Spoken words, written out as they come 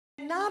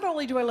not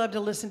only do I love to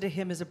listen to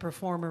him as a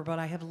performer, but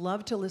I have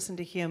loved to listen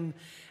to him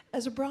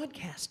as a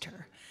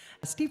broadcaster.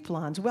 Steve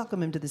Blons,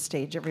 welcome him to the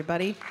stage,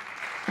 everybody.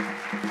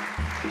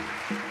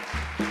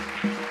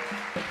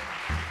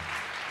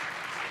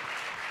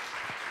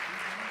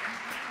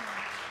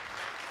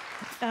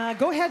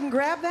 Go ahead and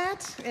grab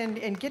that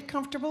and get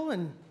comfortable,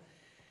 and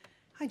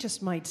I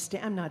just might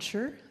stand. I'm not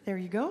sure. There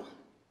you go.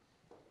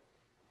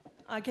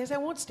 I guess I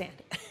won't stand.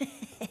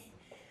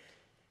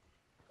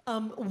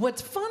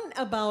 What's fun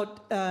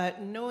about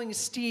knowing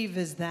Steve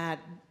is that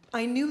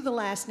I knew the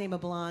last name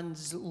of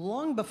Blons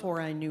long before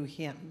I knew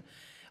him.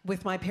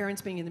 With my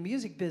parents being in the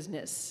music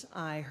business,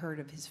 I heard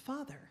of his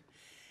father.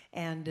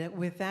 And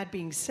with that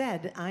being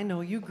said, I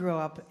know you grew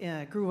up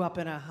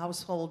in a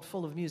household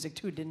full of music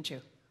too, didn't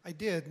you? I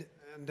did,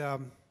 and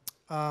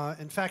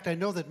in fact, I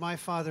know that my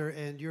father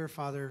and your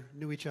father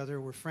knew each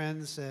other, were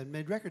friends, and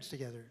made records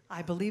together.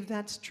 I believe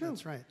that's true.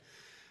 That's right.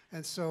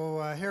 And so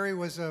Harry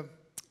was a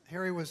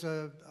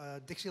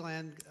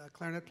Dixieland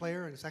clarinet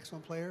player and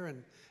saxophone player,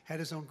 and had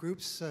his own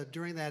groups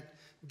during that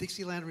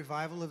Dixieland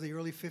revival of the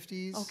early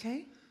 '50s.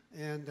 Okay.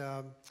 And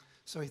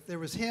so there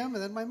was him,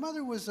 and then my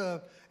mother was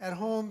at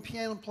home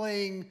piano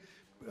playing,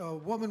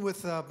 woman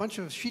with a bunch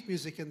of sheet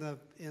music in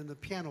the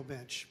piano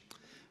bench.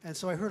 And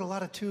so I heard a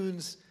lot of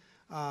tunes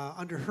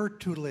under her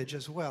tutelage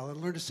as well,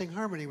 and learned to sing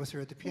harmony with her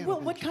at the piano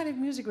bench. What kind of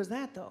music was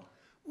that, though?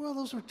 Well,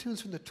 those were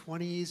tunes from the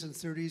 20s and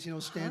 30s, you know,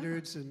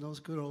 standards and those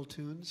good old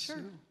tunes. Sure.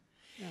 You know.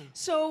 Yeah.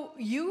 So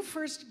you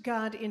first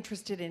got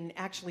interested in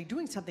actually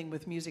doing something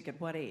with music at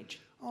what age?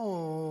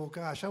 Oh,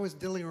 gosh, I was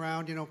diddling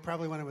around, you know,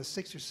 probably when I was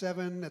 6 or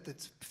 7 at the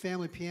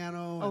family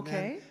piano. And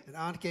okay. Then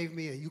an aunt gave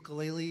me a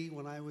ukulele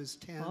when I was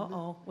 10.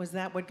 Uh-oh. Was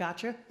that what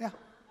got you? Yeah.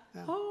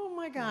 Yeah. Oh,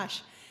 my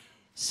gosh.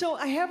 So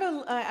I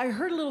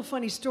heard a little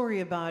funny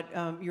story about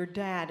your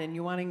dad and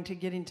you wanting to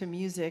get into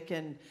music,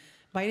 and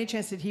by any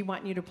chance did he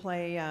want you to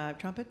play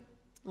trumpet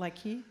like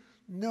he?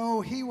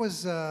 No, he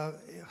was,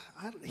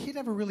 he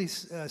never really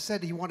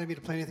said he wanted me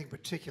to play anything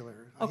particular.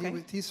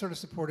 Okay. He sort of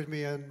supported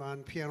me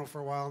on piano for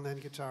a while and then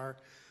guitar.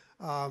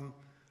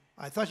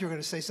 I thought you were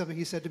going to say something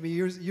he said to me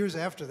years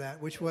after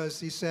that, which was,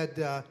 he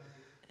said,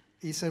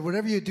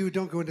 whatever you do,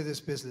 don't go into this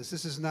business.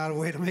 This is not a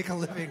way to make a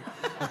living.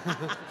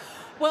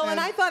 Well,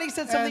 and I thought he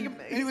said something.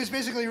 And he was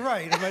basically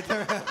right.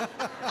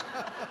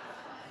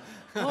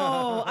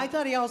 Oh, I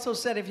thought he also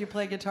said if you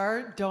play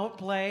guitar, don't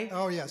play.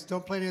 Oh, yes.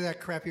 Don't play any of that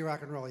crappy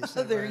rock and roll, he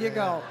said. There you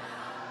go.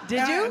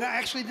 Did you? And I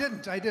actually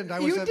didn't. I didn't.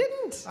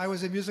 Didn't? I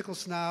was a musical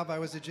snob. I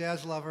was a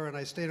jazz lover, and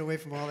I stayed away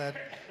from all that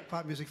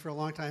pop music for a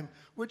long time,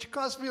 which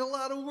cost me a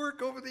lot of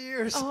work over the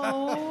years.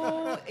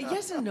 Oh,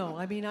 yes and no.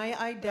 I mean,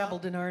 I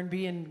dabbled in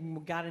R&B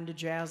and got into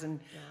jazz, and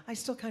I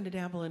still kind of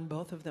dabble in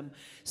both of them.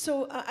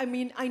 So, I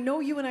mean, I know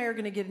you and I are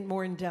going to get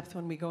more in depth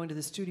when we go into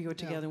the studio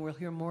together, and we'll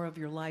hear more of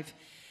your life.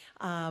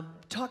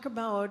 Talk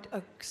about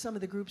some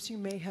of the groups you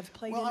may have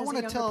played in as a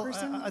younger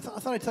person. I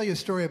thought I'd tell you a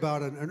story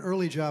about an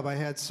early job I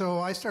had.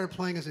 So I started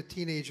playing as a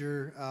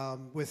teenager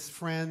with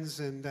friends,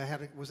 and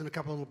I was in a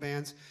couple of little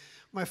bands.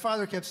 My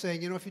father kept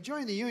saying, you know, if you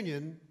join the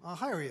union, I'll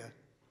hire you.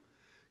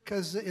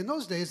 Because in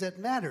those days, that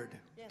mattered,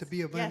 to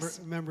be a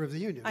member of the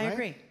union, I right?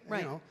 agree,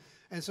 right. You know?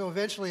 And so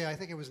eventually, I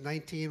think it was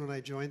 19 when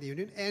I joined the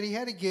union, and he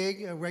had a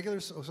gig, a regular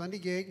Sunday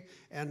gig,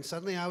 and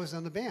suddenly I was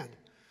on the band.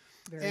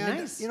 Very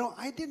nice. You know,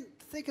 I didn't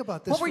think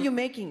about this. What were you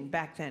making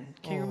back then?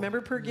 Can you remember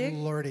per gig?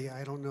 Lordy,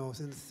 I don't know. It was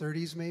in the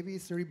 30s maybe,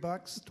 $30,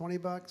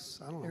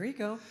 $20, I don't know. There you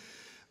go.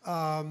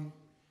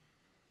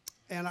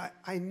 And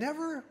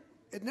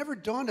it never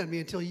dawned on me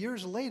until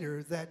years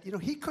later that, you know,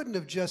 he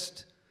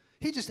just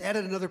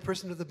added another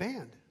person to the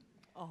band.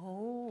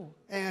 Oh.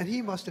 And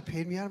he must have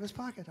paid me out of his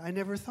pocket. I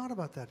never thought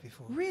about that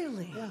before.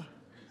 Really? Yeah,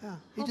 yeah.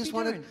 He I'll just be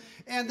wanted, darned.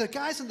 and the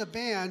guys in the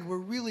band were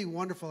really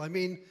wonderful. I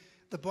mean,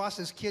 the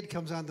boss's kid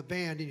comes on the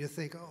band and you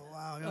think, oh,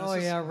 wow. You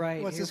know,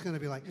 right. What's this going to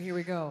be like? Here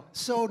we go.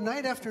 So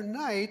night after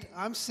night,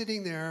 I'm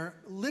sitting there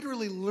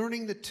literally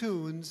learning the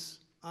tunes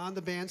on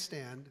the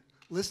bandstand,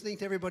 listening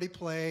to everybody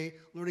play,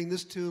 learning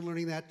this tune,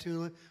 learning that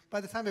tune.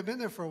 By the time I've been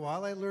there for a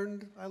while, I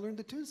learned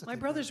the tunes. My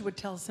brothers would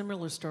tell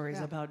similar stories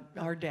about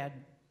our dad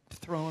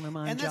throwing them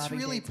on and that's jobbing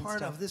really dates and part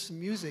stuff. of this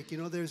music. You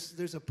know,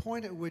 there's a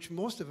point at which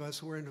most of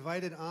us were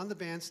invited on the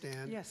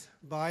bandstand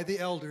by the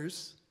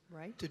elders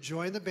to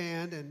join the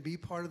band and be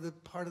part of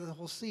the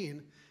whole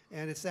scene.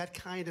 And it's that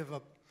kind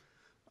of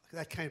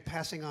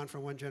passing on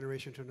from one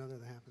generation to another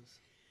that happens.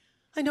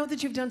 I know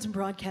that you've done some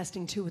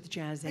broadcasting too with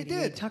Jazz 88. I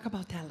did. Talk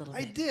about that a little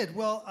bit. I did.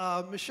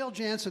 Well, Michelle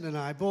Jansen and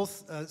I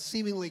both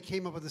seemingly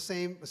came up with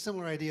a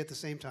similar idea at the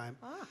same time.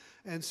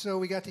 And so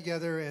we got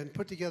together and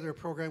put together a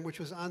program which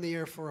was on the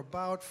air for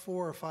about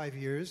 4 or 5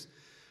 years.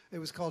 It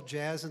was called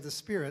Jazz and the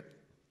Spirit.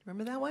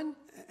 Remember that one?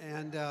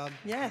 And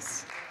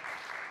yes.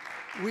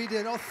 We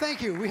did. Oh,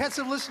 thank you. We had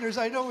some listeners.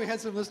 I know we had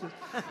some listeners.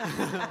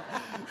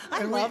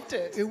 I loved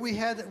it.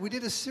 We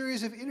did a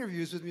series of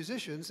interviews with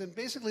musicians, and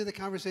basically the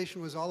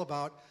conversation was all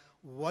about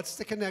what's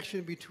the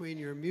connection between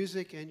your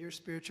music and your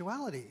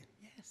spirituality.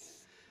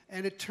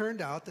 And it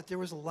turned out that there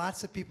was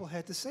lots of people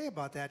had to say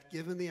about that,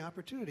 given the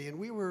opportunity. And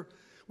we were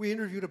We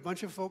interviewed a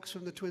bunch of folks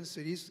from the Twin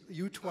Cities,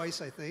 you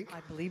twice, I think. I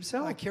believe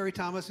so. Carei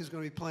Thomas, who's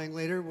going to be playing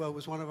later,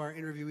 was one of our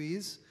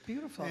interviewees.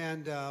 Beautiful.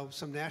 And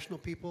some national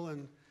people,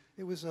 and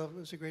it was a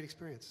great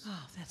experience.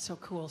 Oh, that's so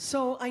cool.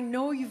 So I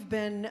know you've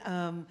been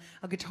a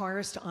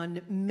guitarist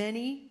on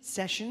many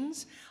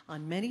sessions,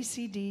 on many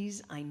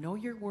CDs. I know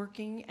you're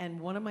working, and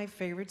one of my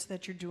favorites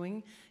that you're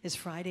doing is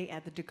Friday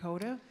at the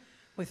Dakota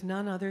with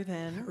none other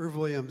than Irv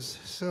Williams.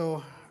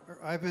 So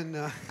I've been,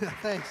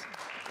 thanks.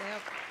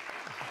 Yep.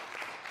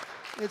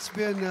 It's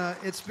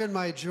been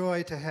my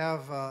joy to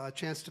have a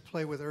chance to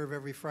play with Irv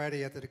every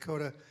Friday at the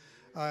Dakota.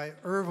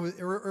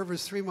 Irv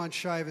was 3 months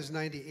shy of his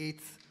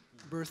 98th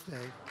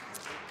birthday,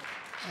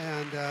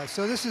 and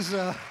so this is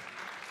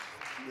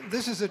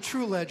a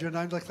true legend.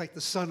 I'm like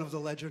the son of the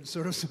legend,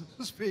 sort of, so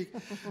to speak.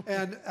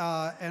 And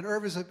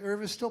Irv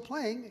is still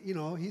playing. You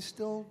know, he's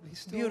still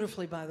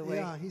Beautifully, by the way.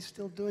 Yeah, he's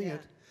still doing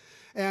it.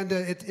 And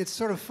it's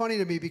sort of funny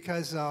to me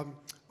because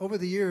over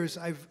the years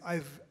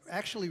I've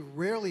actually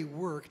rarely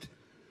worked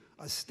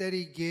a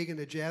steady gig in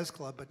a jazz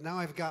club, but now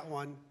I've got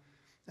one,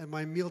 and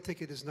my meal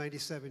ticket is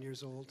 97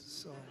 years old.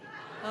 So.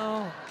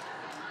 Oh,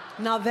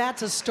 now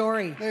that's a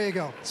story. There you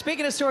go.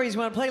 Speaking of stories, you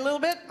want to play a little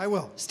bit? I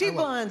will. Steve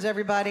Blons,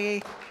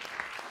 everybody.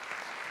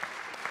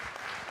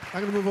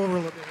 I'm going to move over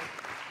a little bit.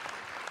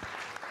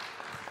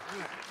 I'm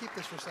going to keep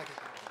this for a second.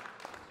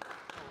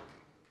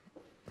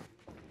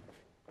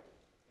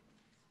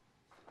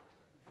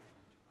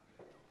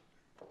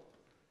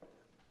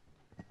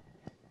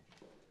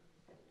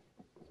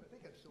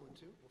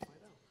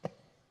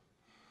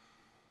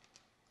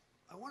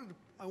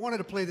 I wanted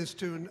to play this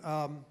tune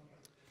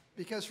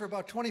because for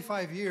about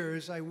 25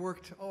 years I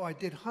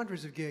did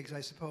hundreds of gigs, I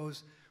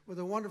suppose, with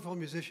a wonderful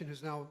musician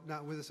who's now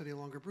not with us any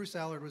longer. Bruce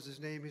Allard was his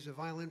name. He's a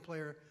violin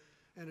player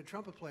and a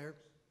trumpet player.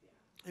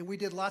 And we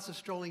did lots of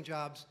strolling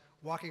jobs,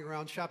 walking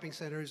around shopping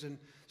centers and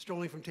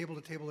strolling from table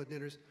to table at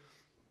dinners.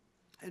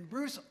 And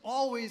Bruce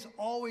always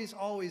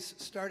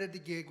started the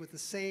gig with the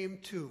same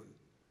tune.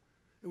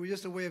 It was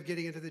just a way of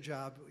getting into the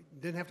job.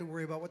 Didn't have to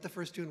worry about what the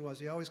first tune was.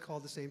 He always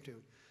called the same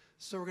tune.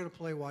 So we're going to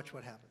play Watch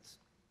What Happens.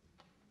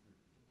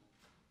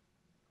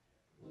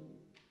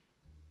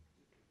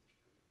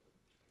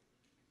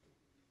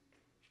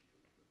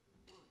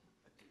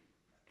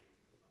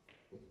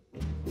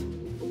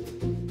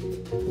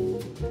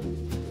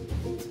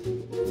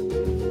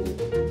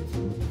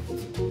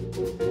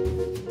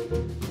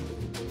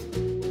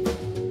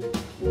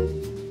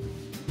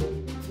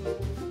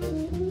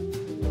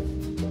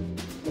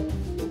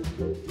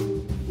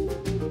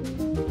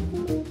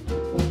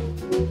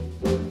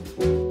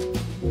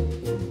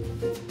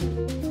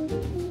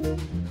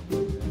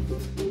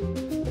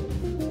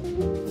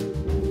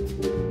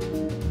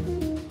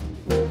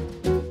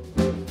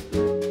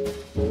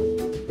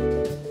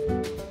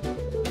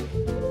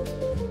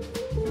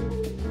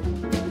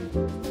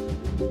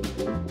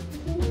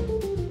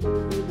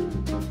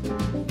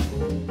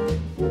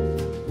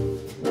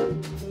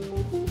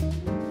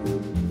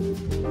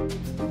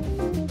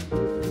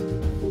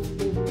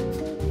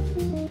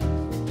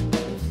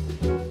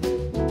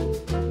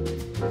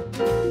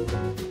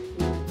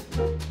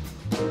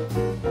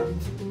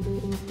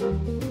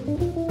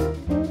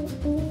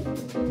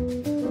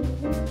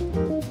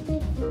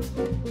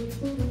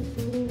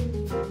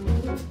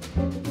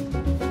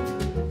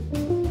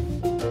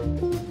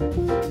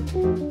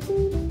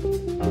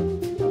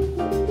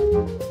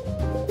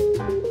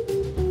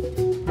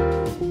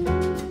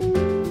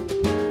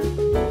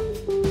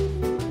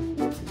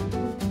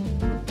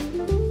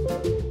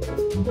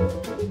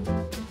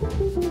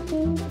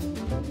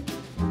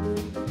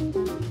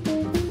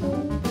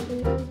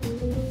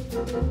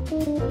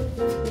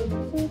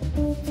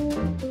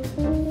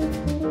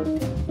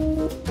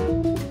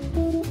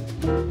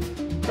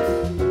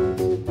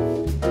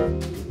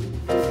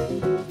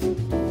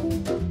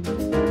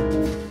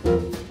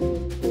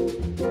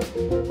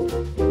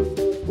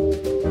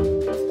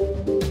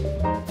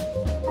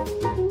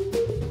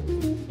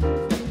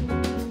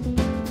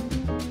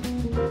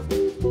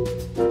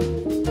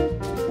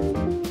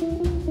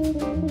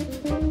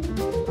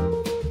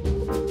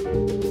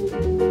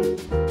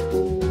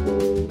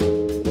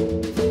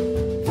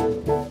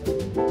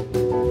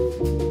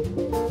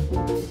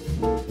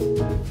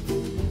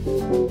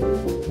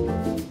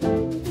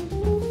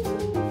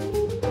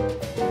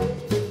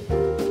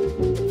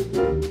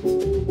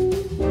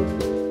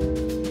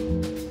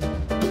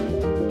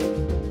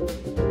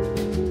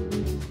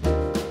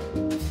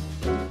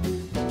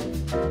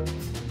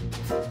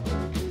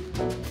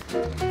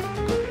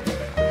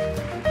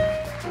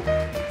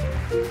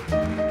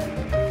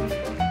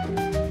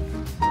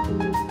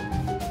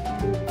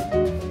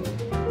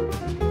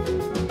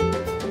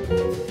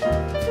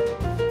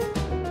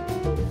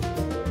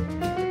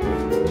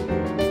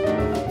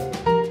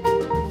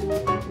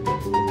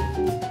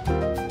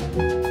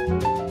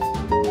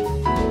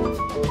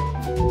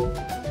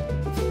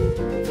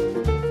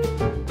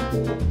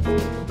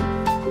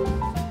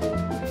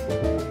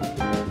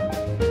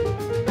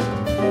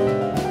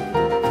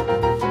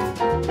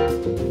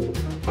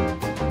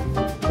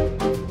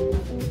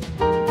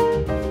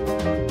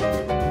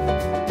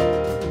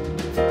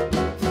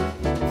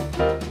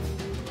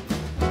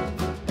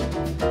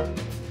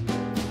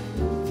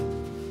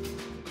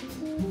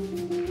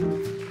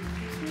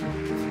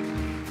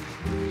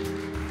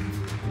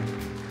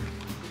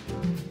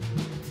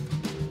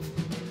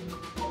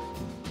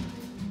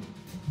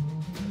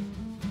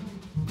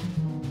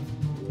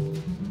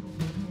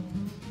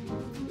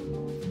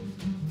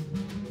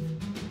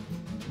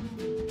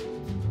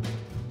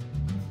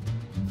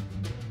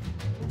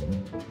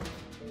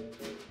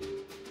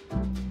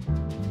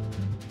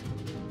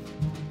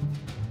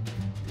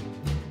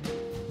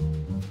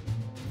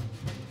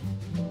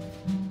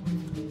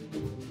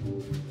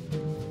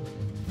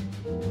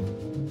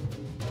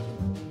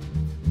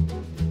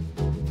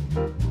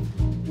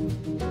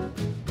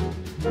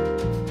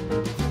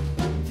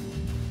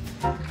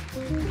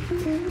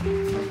 Thank you.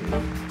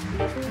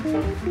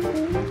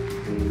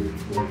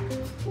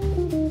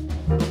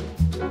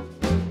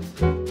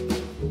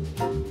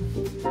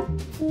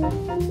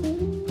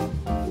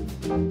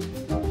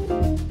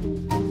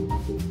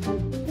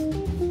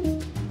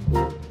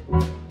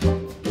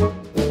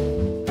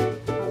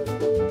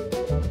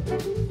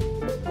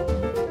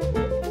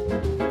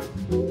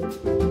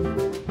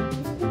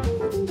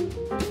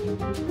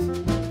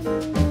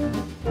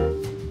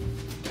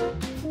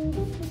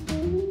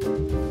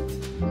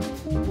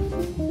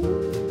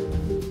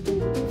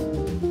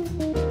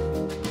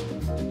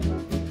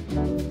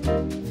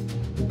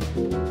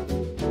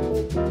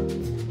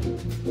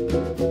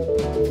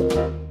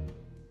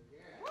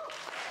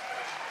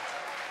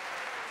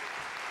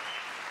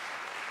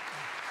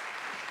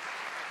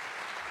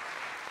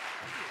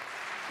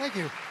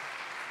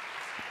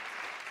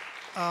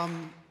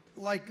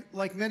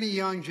 Like many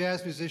young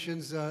jazz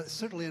musicians,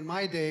 certainly in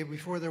my day,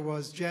 before there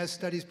was jazz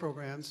studies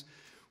programs,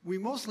 we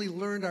mostly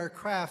learned our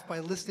craft by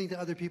listening to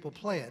other people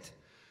play it.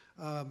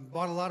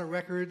 Bought a lot of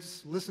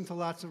records, listened to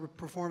lots of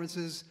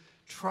performances,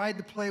 tried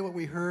to play what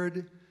we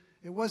heard.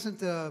 It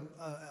wasn't a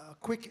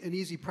quick and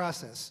easy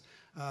process.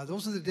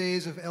 Those are the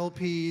days of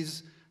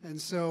LPs,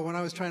 and so when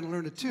I was trying to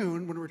learn a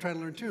tune, when we were trying to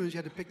learn tunes, you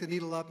had to pick the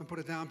needle up and put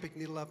it down, pick the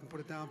needle up and put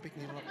it down, pick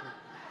the needle up.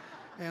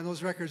 And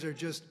those records are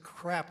just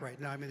crap right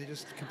now. I mean, they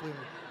just completely.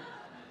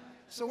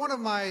 So one of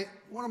my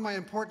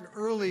important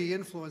early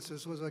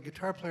influences was a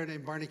guitar player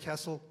named Barney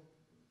Kessel,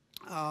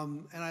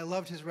 and I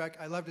loved his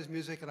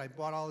music, and I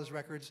bought all his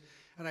records,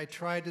 and I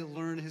tried to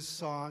learn his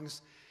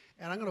songs.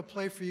 And I'm going to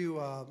play for you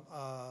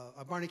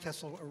a Barney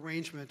Kessel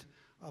arrangement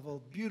of a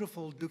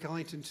beautiful Duke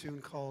Ellington tune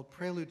called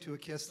 "Prelude to a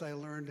Kiss" that I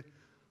learned.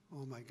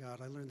 Oh my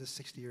God, I learned this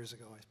 60 years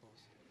ago, I suppose.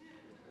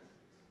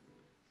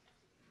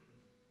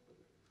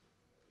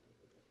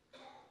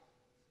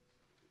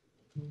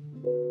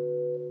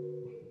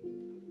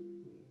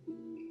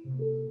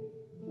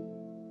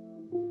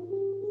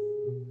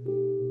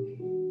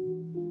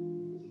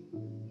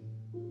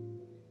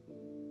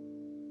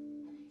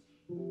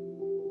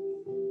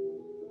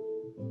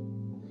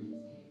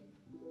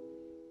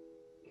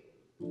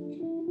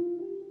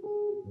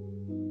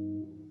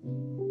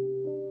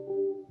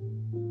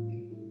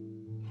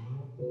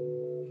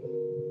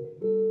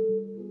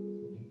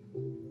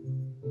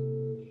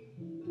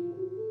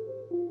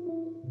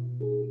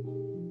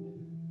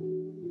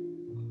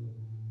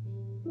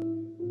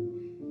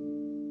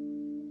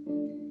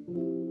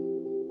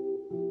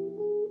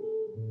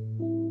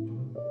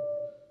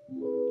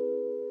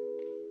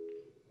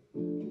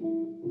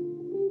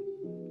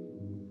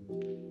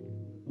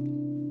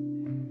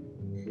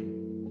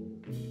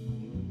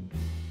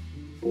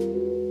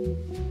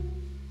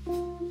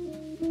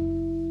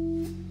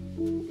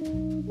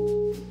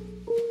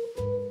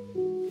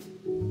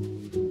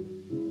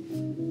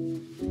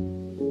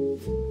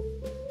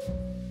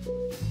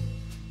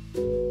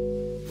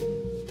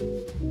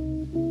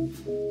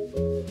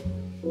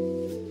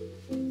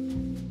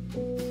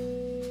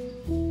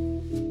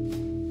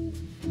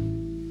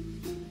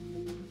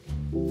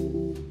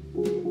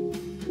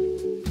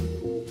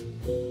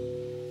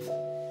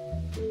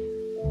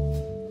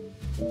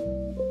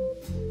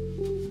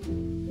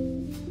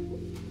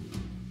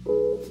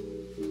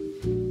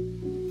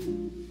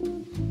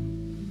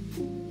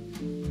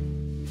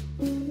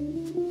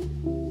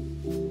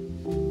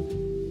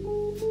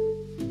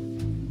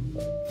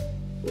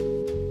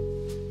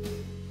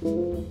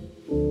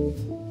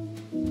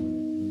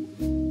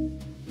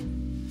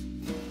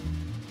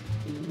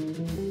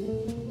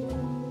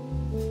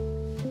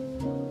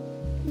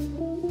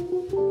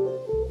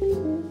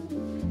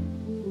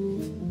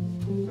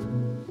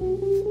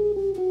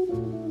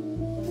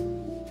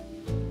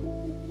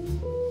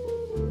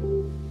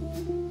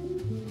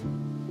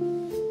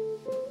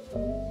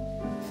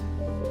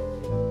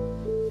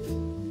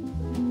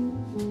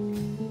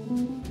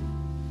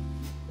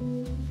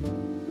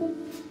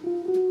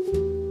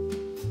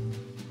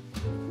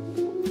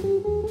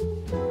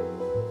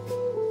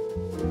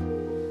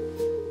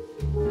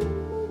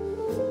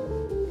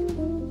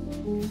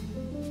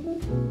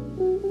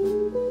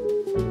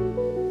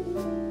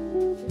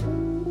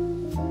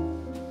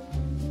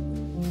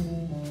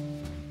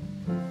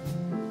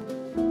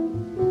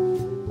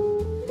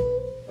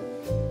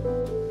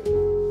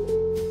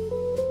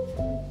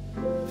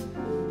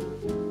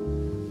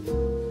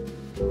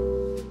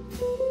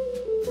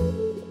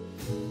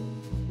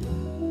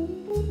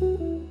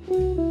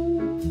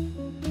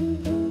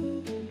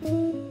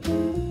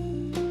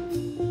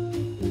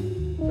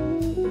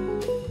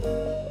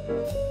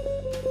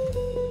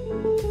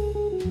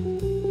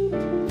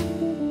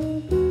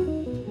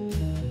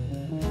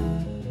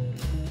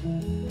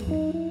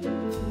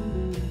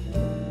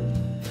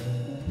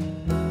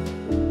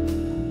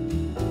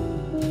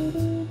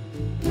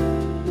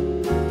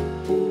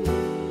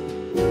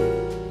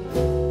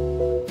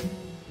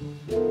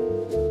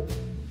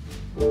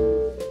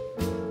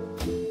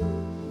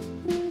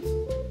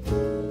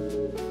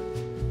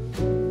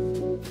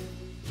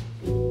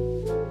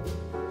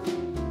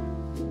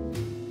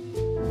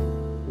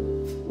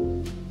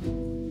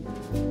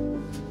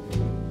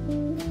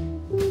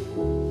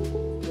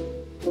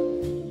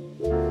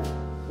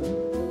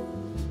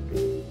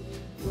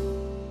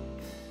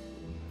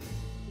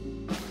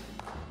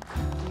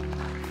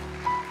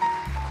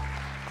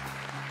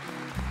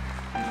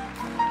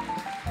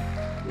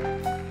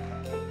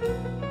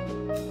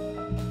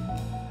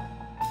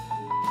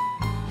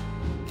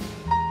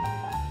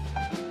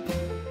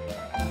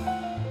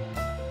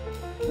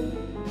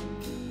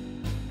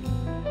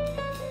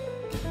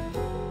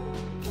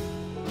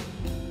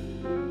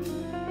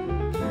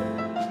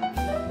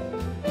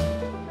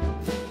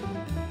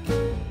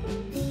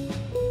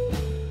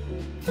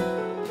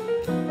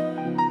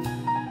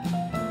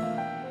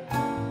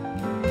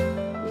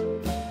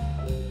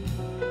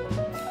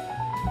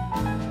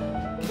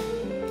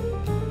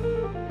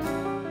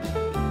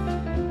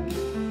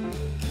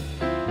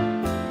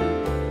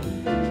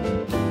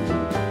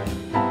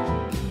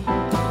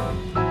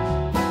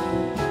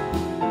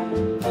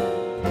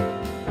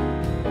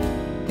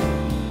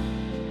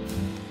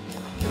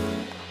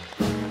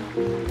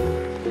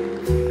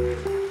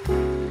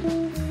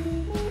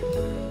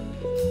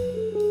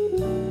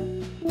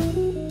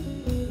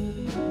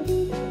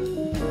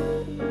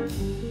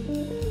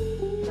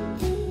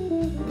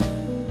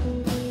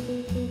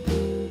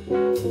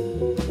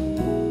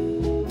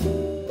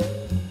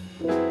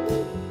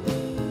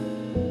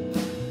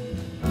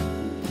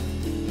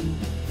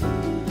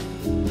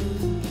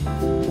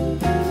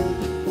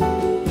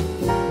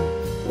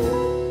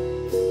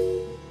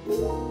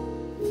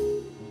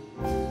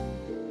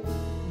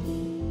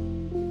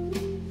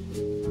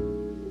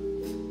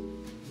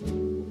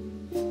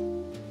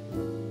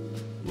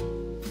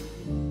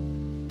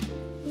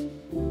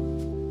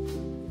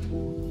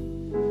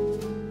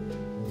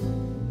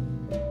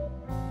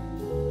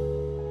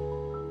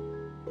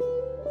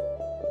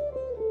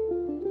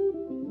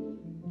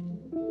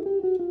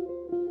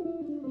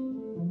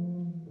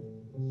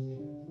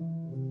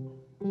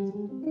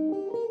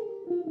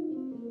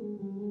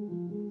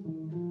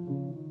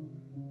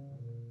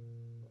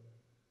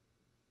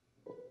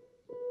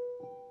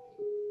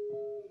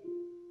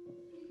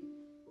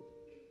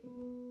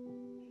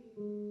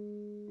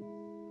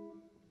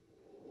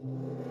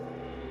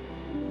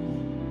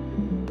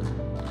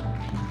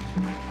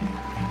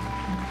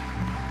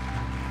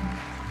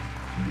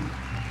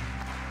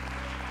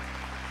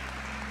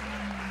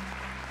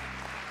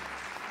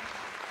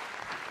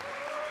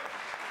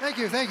 Thank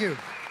you, thank you.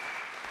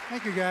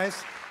 Thank you,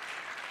 guys.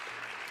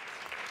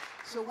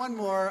 So one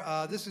more.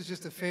 This is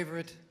just a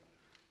favorite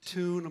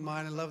tune of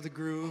mine. I love the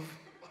groove,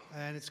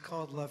 and it's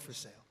called Love for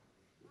Sale.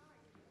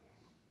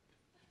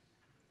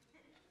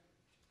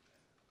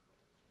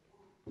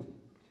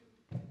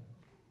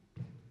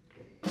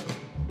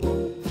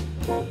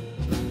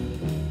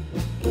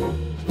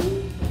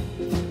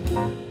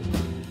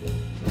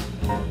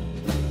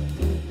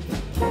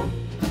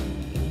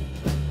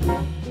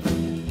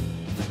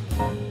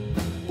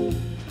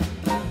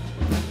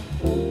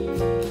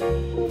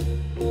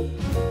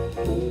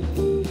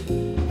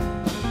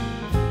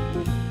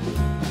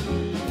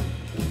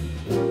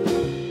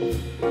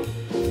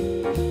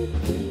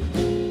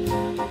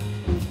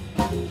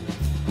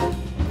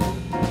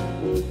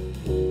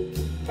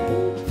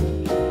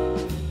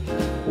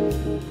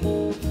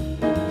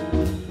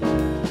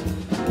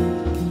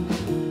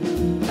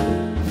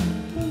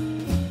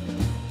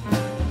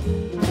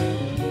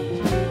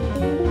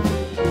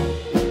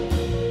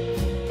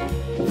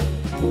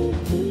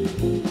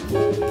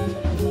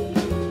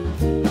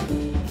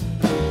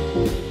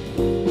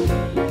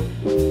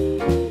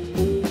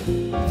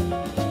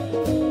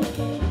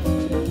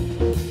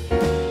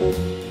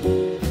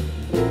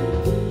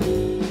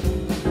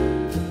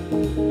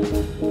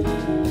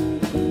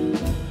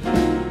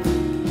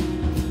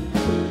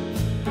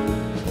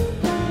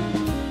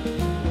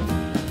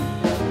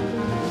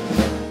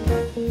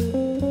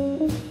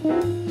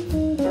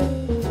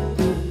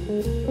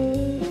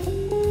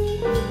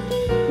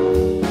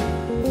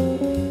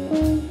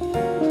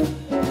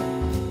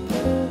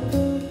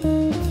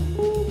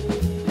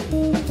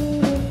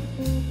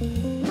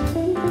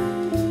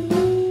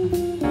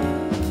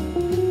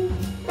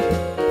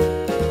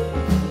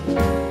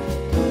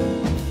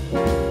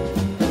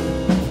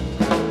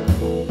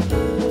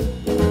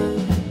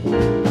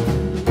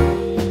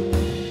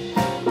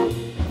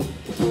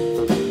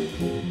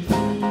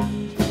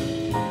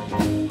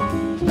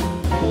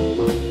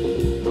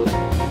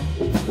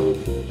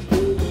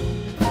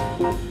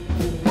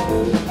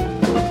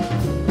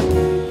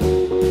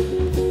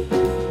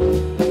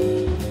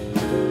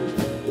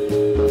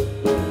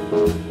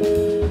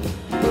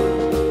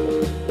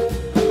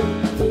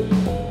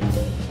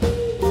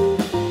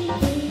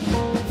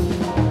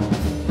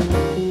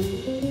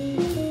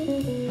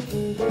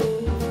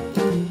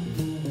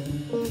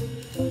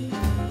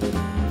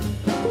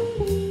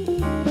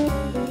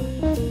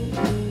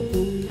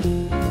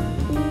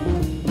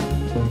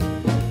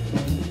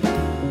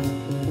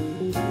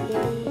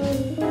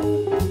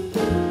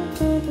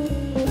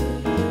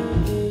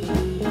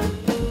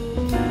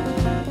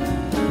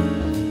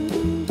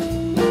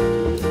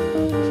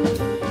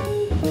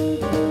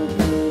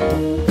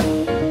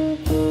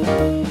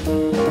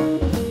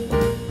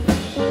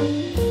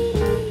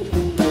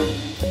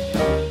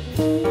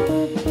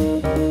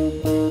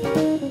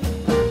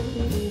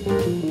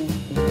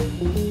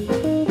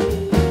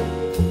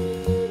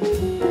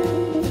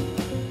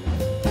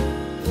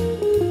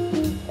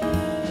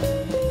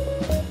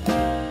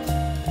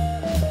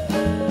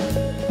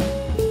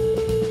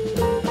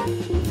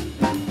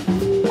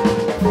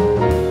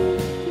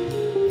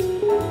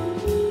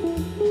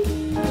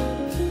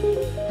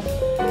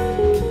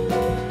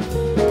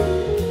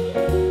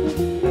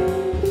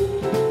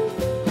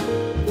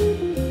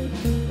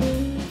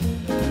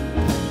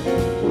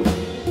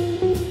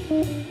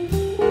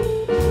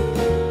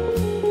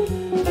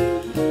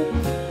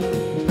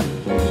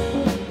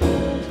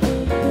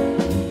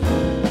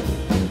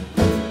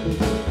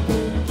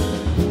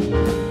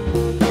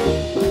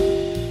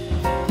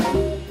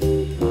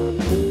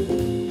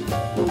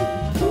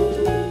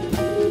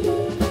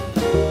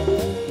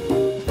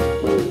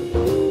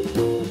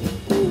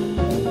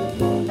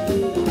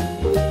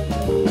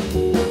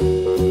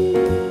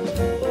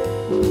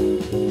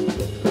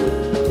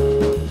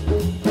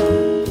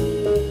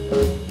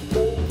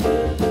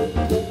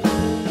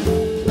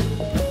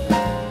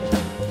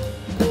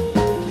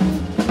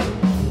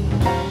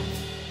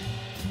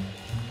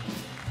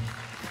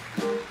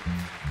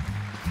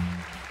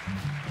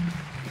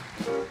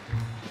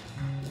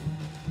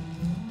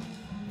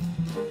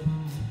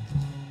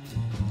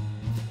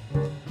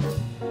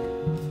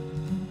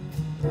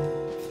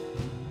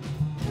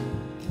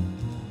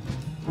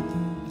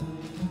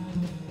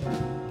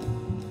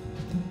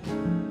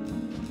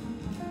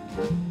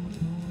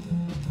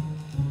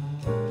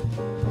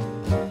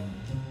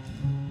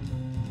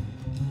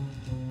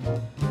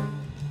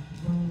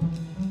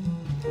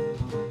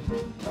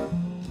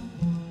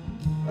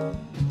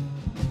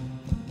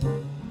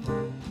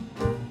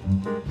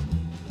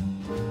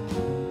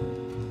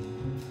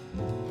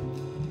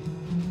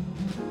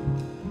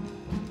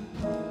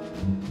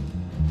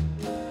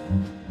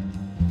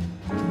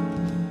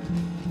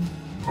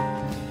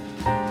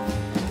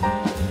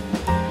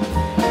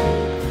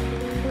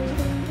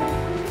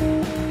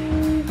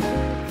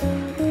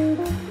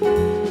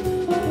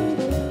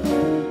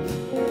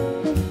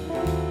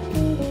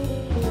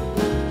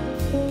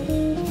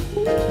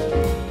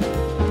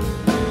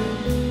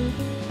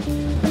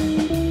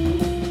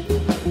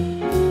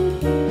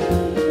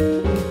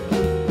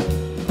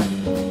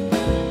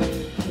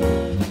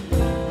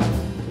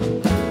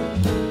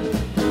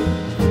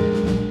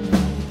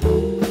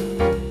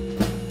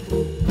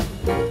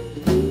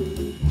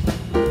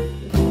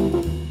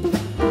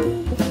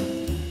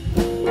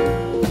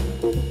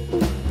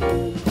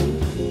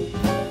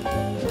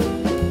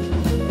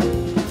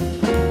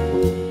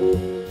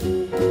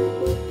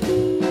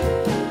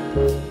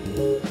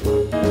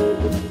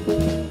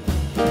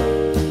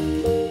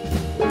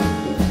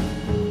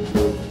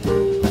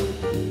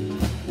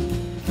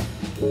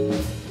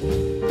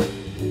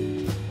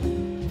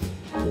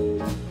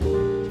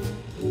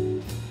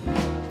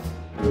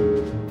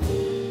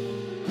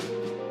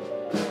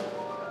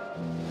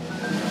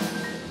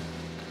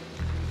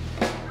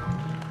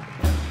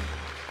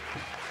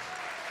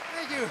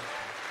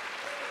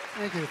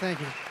 Thank you, thank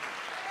you.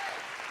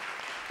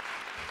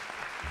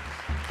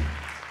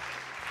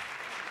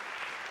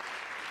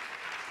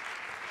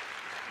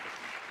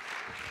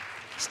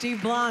 Steve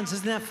Blons,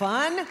 isn't that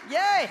fun?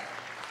 Yay!